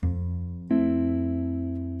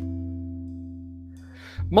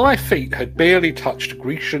My feet had barely touched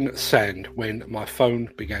Grecian sand when my phone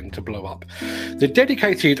began to blow up. The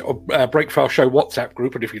dedicated Breakfast Show WhatsApp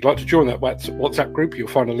group, and if you'd like to join that WhatsApp group, you'll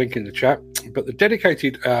find a link in the chat, but the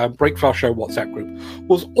dedicated Breakfast Show WhatsApp group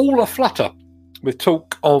was all aflutter with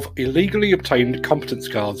talk of illegally obtained competence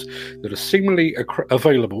cards that are seemingly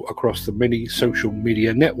available across the many social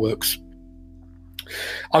media networks.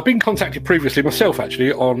 I've been contacted previously myself,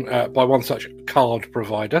 actually, by one such card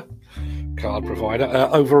provider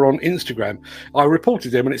over on Instagram. I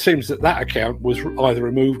reported them, and it seems that account was either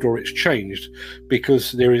removed or it's changed,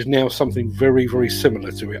 because there is now something very, very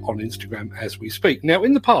similar to it on Instagram as we speak. Now,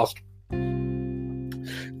 in the past,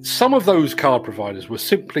 some of those card providers were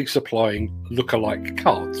simply supplying lookalike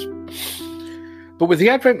cards. But with the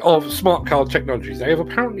advent of smart card technologies, they have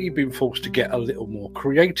apparently been forced to get a little more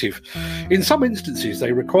creative. In some instances,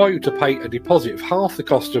 they require you to pay a deposit of half the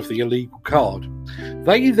cost of the illegal card.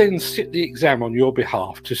 They then sit the exam on your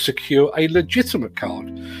behalf to secure a legitimate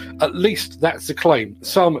card. At least that's the claim.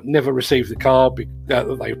 Some never receive the card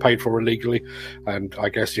that they paid for illegally, and I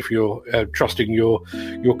guess if you're trusting your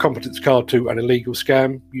competence card to an illegal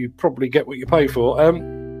scam, you probably get what you pay for.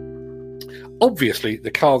 Obviously,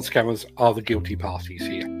 the card scammers are the guilty parties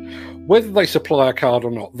here. Whether they supply a card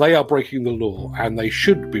or not, they are breaking the law and they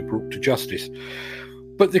should be brought to justice.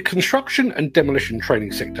 But the construction and demolition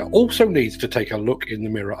training sector also needs to take a look in the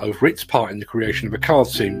mirror over its part in the creation of a card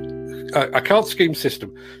scheme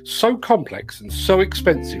system so complex and so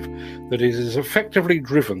expensive that it has effectively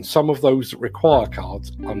driven some of those that require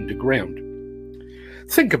cards underground.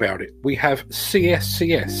 Think about it. We have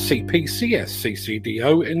CSCS, CPCS,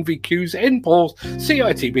 CCDO, NVQs, NPAWS,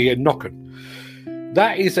 CITB and NOCN.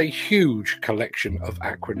 That is a huge collection of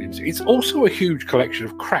acronyms. It's also a huge collection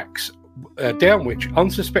of cracks down which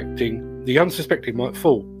the unsuspecting might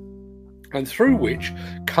fall, and through which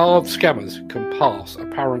card scammers can pass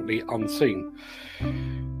apparently unseen.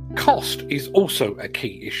 Cost is also a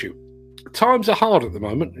key issue. Times are hard at the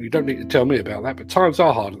moment. You don't need to tell me about that, but times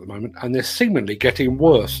are hard at the moment, and they're seemingly getting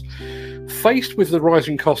worse. Faced with the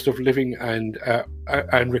rising cost of living and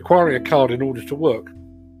requiring a card in order to work,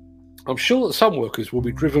 I'm sure that some workers will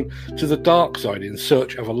be driven to the dark side in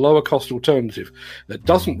search of a lower cost alternative that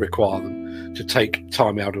doesn't require them to take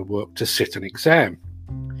time out of work to sit an exam.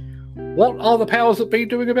 What are the powers that be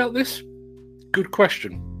doing about this? Good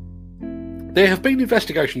question. There have been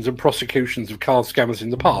investigations and prosecutions of card scammers in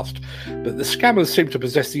the past, but the scammers seem to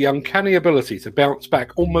possess the uncanny ability to bounce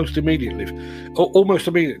back almost immediately.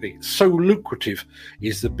 So lucrative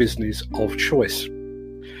is the business of choice.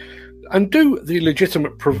 And do the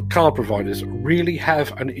legitimate card providers really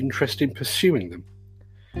have an interest in pursuing them?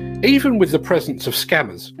 Even with the presence of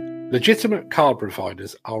scammers, legitimate card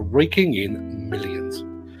providers are raking in millions.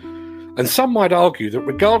 And some might argue that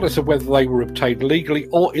regardless of whether they were obtained legally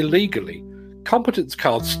or illegally, competence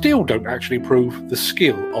cards still don't actually prove the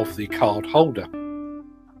skill of the card holder.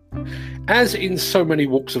 As in so many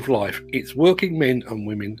walks of life, it's working men and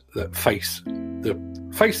women that face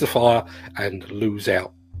the fire and lose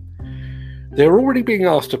out. They're already being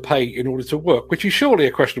asked to pay in order to work, which is surely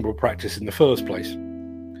a questionable practice in the first place.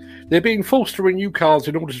 They're being forced to renew cards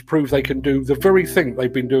in order to prove they can do the very thing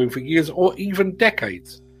they've been doing for years or even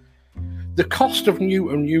decades. The cost of new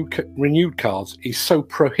and renewed cards is so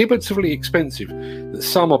prohibitively expensive that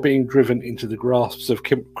some are being driven into the grasps of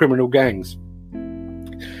criminal gangs.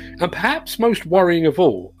 And perhaps most worrying of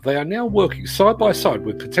all, they are now working side by side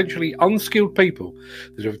with potentially unskilled people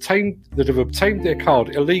that have obtained their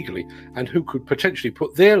card illegally and who could potentially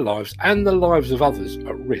put their lives and the lives of others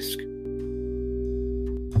at risk.